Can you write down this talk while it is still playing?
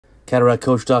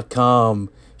CataractCoach.com,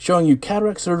 showing you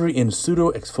cataract surgery in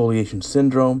Pseudo-Exfoliation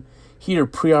Syndrome. Here,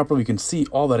 preoperatively, you can see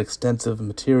all that extensive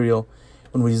material.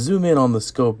 When we zoom in on the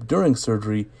scope during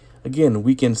surgery, again,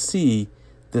 we can see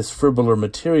this fibrillar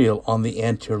material on the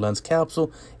anterior lens capsule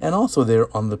and also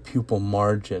there on the pupil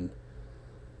margin.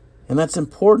 And that's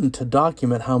important to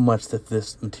document how much that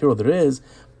this material there is.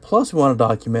 Plus, we want to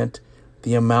document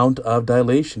the amount of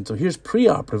dilation. So here's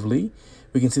preoperatively.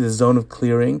 We can see the zone of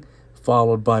clearing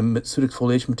followed by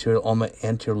pseudo-exfoliation material on the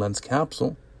anterior lens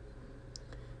capsule.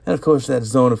 And of course, that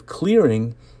zone of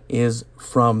clearing is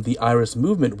from the iris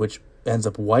movement, which ends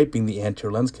up wiping the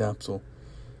anterior lens capsule.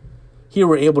 Here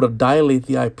we're able to dilate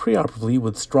the eye preoperatively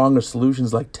with stronger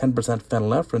solutions like 10%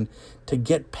 phenylephrine to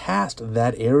get past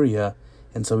that area,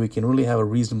 and so we can really have a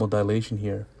reasonable dilation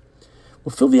here.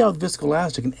 We'll fill the eye with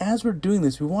viscoelastic, and as we're doing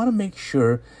this, we want to make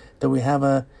sure that we have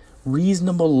a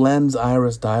reasonable lens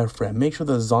iris diaphragm. Make sure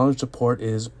the zonular support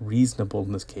is reasonable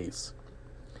in this case.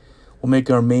 We'll make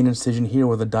our main incision here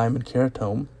with a diamond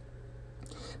keratome.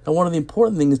 Now, one of the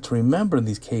important things to remember in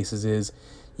these cases is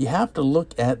you have to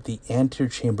look at the anterior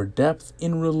chamber depth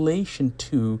in relation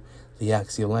to the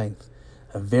axial length.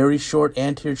 A very short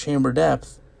anterior chamber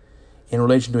depth in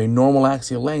relation to a normal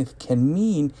axial length can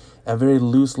mean a very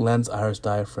loose lens iris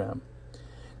diaphragm.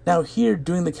 Now here,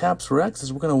 doing the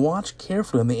capsulorhexis, we're going to watch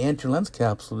carefully on the anterior lens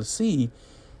capsule to see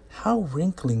how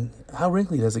wrinkly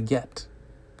does it get.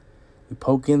 We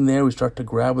poke in there, we start to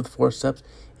grab with forceps.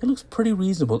 It looks pretty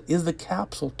reasonable. Is the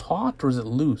capsule taut or is it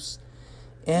loose?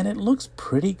 And it looks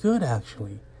pretty good,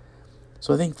 actually.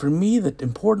 So I think for me, the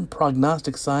important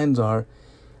prognostic signs are,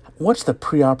 what's the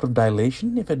preoperative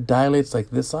dilation? If it dilates like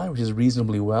this eye, which is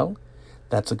reasonably well,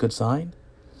 that's a good sign.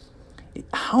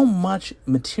 How much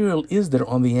material is there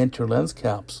on the anterior lens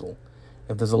capsule?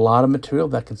 If there's a lot of material,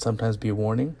 that can sometimes be a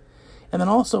warning. And then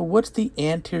also, what's the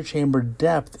anterior chamber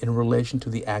depth in relation to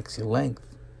the axial length?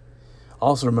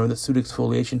 Also remember that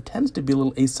pseudo-exfoliation tends to be a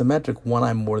little asymmetric, one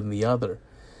eye more than the other.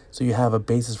 So you have a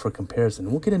basis for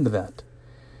comparison. We'll get into that.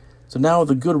 So now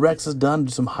with a good rhexis done,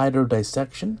 do some hydro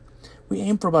dissection. We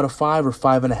aim for about a 5 or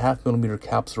 5.5 millimeter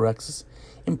capsulorhexis.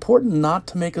 Important not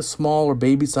to make a small or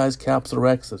baby-sized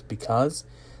capsulorhexis because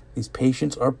these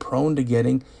patients are prone to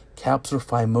getting capsular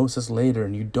phimosis later,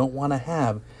 and you don't want to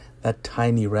have that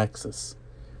tiny rhexis.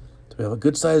 So we have a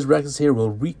good-sized rhexis here.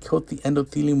 We'll recoat the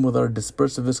endothelium with our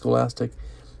dispersive viscoelastic,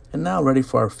 and now ready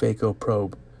for our phaco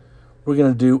probe. We're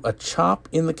going to do a chop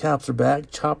in the capsular bag,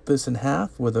 chop this in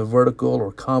half with a vertical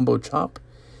or combo chop,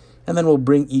 and then we'll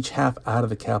bring each half out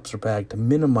of the capsular bag to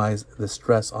minimize the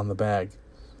stress on the bag.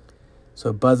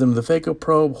 So buzz in with the phaco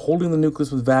probe, holding the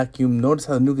nucleus with vacuum. Notice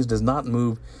how the nucleus does not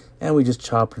move, and we just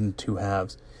chop it into 2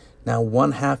 halves. Now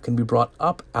 1 half can be brought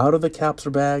up out of the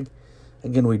capsular bag.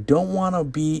 Again, we don't want to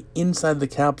be inside the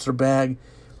capsular bag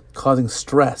causing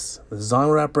stress. The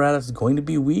zonular apparatus is going to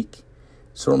be weak.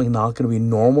 Certainly not going to be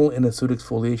normal in a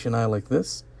pseudo-exfoliation eye like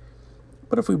this.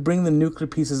 But if we bring the nuclear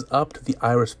pieces up to the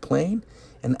iris plane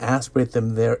and aspirate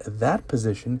them there at that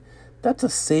position, that's a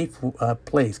safe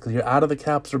place because you're out of the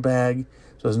capsular bag,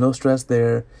 so there's no stress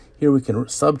there. Here we can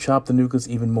sub-chop the nucleus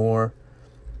even more.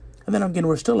 And then again,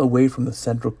 we're still away from the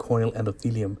central corneal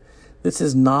endothelium. This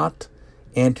is not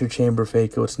anterior chamber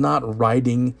phaco. It's not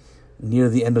riding near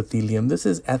the endothelium. This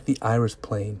is at the iris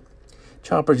plane.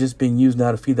 Chopper just being used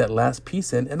now to feed that last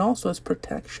piece in, and also as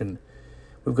protection.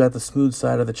 We've got the smooth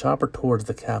side of the chopper towards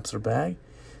the capsular bag.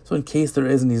 So in case there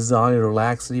is any zonular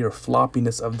laxity or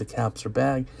floppiness of the capsular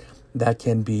bag, that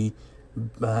can be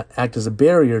act as a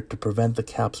barrier to prevent the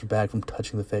capsular bag from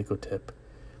touching the phaco tip.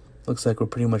 Looks like we're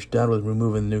pretty much done with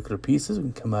removing the nuclear pieces. We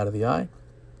can come out of the eye.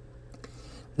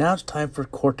 Now it's time for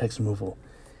cortex removal.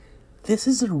 This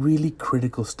is a really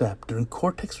critical step. During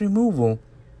cortex removal,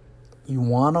 you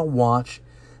want to watch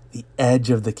the edge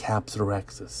of the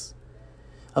capsulorhexis.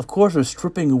 Of course, we're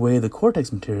stripping away the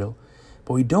cortex material,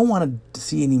 but we don't want to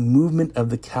see any movement of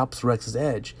the capsulorhexis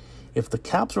edge. If the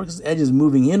capsulorhexis edge is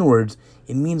moving inwards,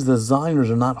 it means the zonulars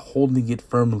are not holding it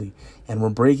firmly, and we're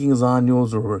breaking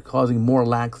zonules or we're causing more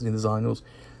laxity in the zonules.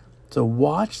 So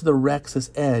watch the rhexis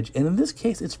edge, and in this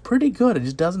case, it's pretty good. It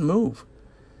just doesn't move.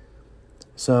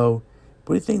 So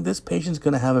we think this patient's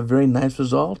going to have a very nice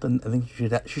result, and I think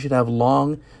she should have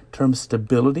long-term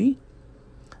stability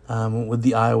with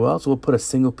the IOL. So we'll put a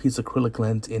single piece of acrylic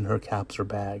lens in her capsular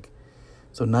bag.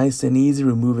 So nice and easy,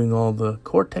 removing all the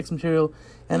cortex material.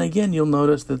 And again, you'll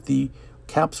notice that the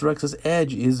capsulorhexis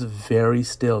edge is very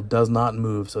still, does not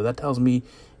move. So that tells me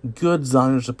good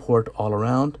zonular support all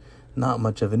around. Not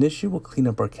much of an issue. We'll clean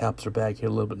up our capsular bag here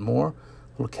a little bit more.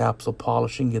 A little capsule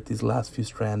polishing, get these last few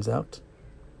strands out.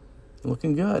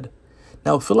 Looking good.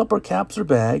 Now we'll fill up our capsular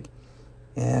bag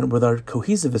and with our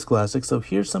cohesive viscoelastic. So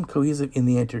here's some cohesive in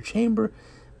the anterior chamber,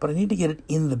 but I need to get it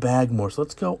in the bag more. So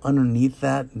let's go underneath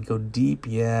that and go deep.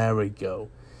 Yeah, there we go.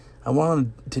 I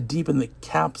want to deepen the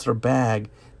capsular bag,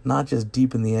 not just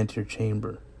deepen the anterior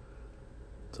chamber.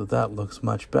 So that looks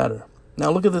much better.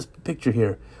 Now look at this picture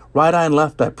here. Right eye and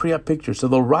left eye, pre-op picture. So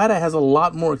the right eye has a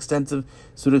lot more extensive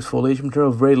pseudo-exfoliation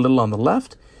material, very little on the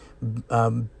left.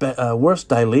 Worse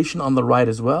dilation on the right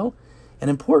as well. And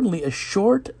importantly, a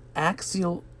short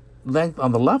axial length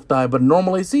on the left eye, but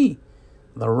normal AC.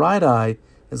 The right eye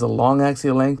is a long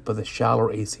axial length, but a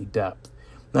shallower AC depth.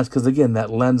 And that's because, again, that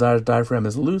lens iris diaphragm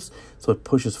is loose, so it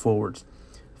pushes forwards.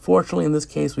 Fortunately, in this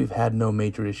case, we've had no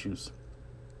major issues.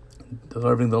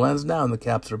 Delivering the lens now in the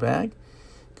capsular bag,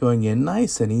 going in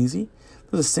nice and easy.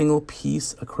 There's a single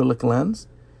piece acrylic lens,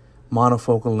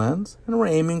 monofocal lens, and we're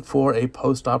aiming for a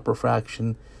post-op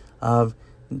refraction of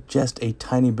just a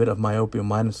tiny bit of myopia,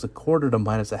 minus a quarter to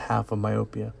minus a half of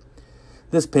myopia.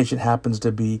 This patient happens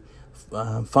to be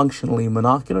functionally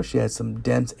monocular. She has some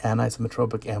dense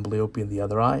anisometropic amblyopia in the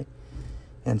other eye.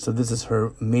 And so this is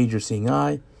her major seeing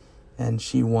eye, and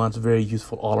she wants very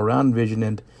useful all-around vision,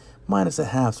 and minus a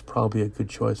half is probably a good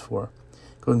choice for her.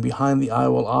 Going behind the eye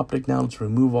wall optic now, let's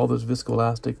remove all this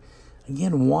viscoelastic.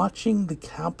 Again, watching the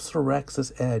capsular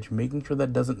rhexis edge, making sure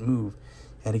that doesn't move.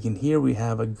 And again, here we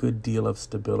have a good deal of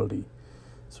stability.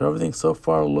 So everything so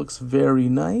far looks very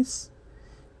nice.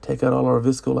 Take out all our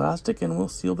viscoelastic and we'll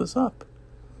seal this up.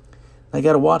 Now you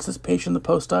got to watch this patient in the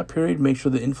post-op period. Make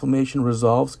sure the inflammation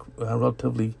resolves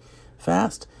relatively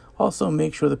fast. Also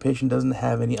make sure the patient doesn't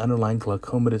have any underlying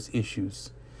glaucomatous issues.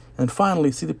 And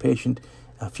finally, see the patient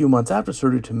a few months after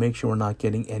surgery to make sure we're not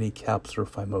getting any capsular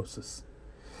phimosis.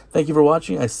 Thank you for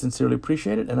watching. I sincerely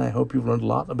appreciate it, and I hope you've learned a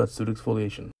lot about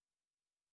pseudo-exfoliation.